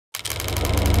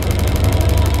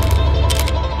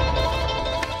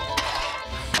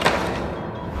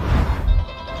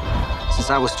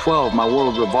I was 12, my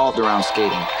world revolved around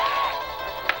skating.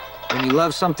 When you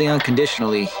love something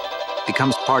unconditionally, it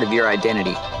becomes part of your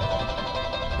identity,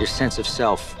 your sense of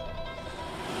self.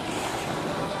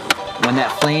 When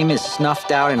that flame is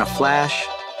snuffed out in a flash,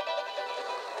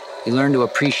 you learn to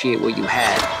appreciate what you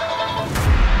had.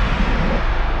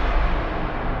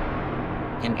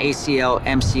 An ACL,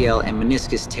 MCL, and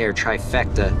meniscus tear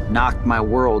trifecta knocked my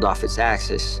world off its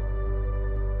axis.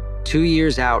 2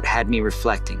 years out had me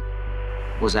reflecting.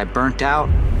 Was I burnt out,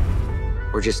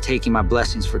 or just taking my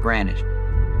blessings for granted?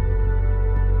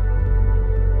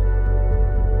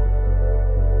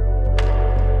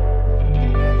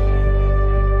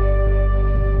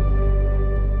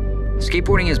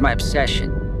 Skateboarding is my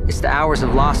obsession. It's the hours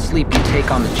of lost sleep you take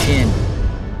on the chin,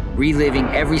 reliving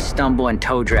every stumble and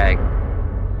toe drag.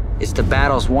 It's the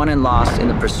battles won and lost in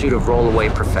the pursuit of roll-away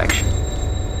perfection.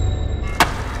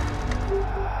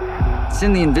 It's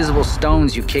in the invisible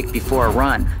stones you kick before a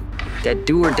run, that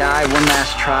do or die one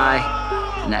last try,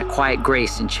 and that quiet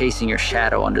grace in chasing your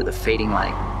shadow under the fading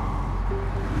light.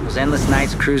 Those endless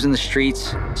nights cruising the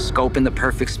streets, scoping the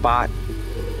perfect spot,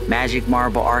 magic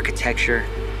marble architecture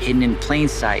hidden in plain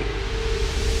sight,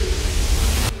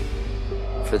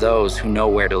 for those who know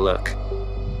where to look.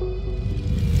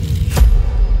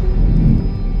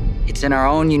 It's in our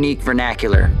own unique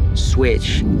vernacular: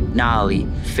 switch, nollie,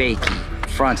 fakie,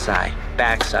 frontside,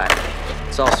 backside.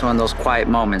 It's also in those quiet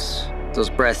moments, those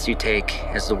breaths you take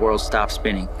as the world stops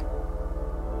spinning.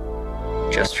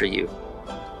 Just for you.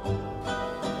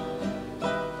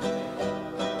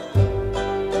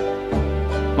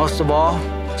 Most of all,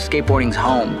 skateboarding's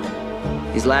home.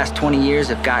 These last 20 years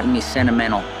have gotten me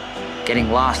sentimental,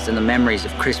 getting lost in the memories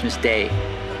of Christmas Day,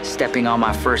 stepping on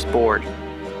my first board,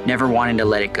 never wanting to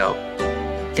let it go.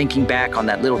 Thinking back on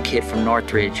that little kid from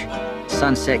Northridge,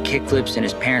 sunset kickflips in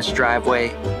his parents'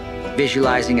 driveway,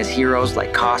 visualizing his heroes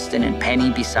like Costin and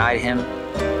Penny beside him.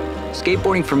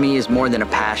 Skateboarding for me is more than a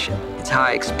passion. It's how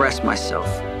I express myself.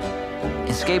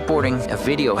 In skateboarding, a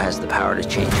video has the power to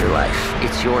change your life.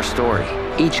 It's your story.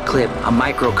 Each clip, a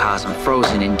microcosm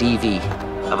frozen in DV,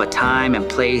 of a time and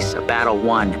place, a battle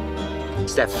won.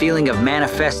 It's that feeling of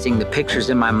manifesting the pictures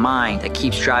in my mind that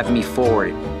keeps driving me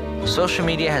forward. Social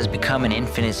media has become an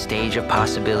infinite stage of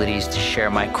possibilities to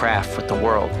share my craft with the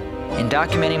world. In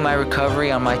documenting my recovery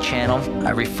on my channel,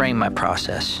 I reframe my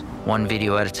process, one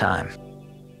video at a time.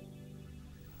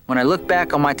 When I look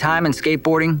back on my time in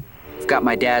skateboarding, I've got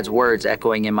my dad's words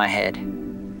echoing in my head.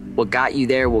 What got you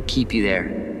there will keep you there.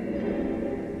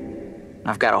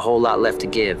 I've got a whole lot left to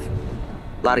give.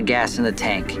 A lot of gas in the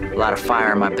tank, a lot of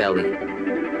fire in my belly.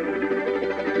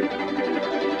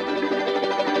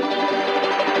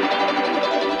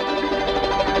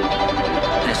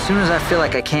 And as soon as I feel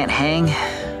like I can't hang,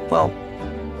 well,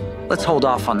 let's hold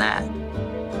off on that.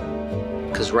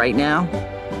 'Cause right now,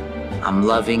 I'm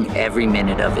loving every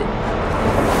minute of it.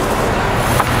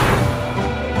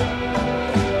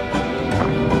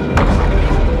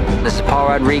 This is Paul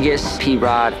Rodriguez,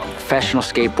 P.Rod, professional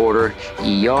skateboarder,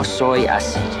 y yo soy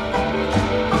así.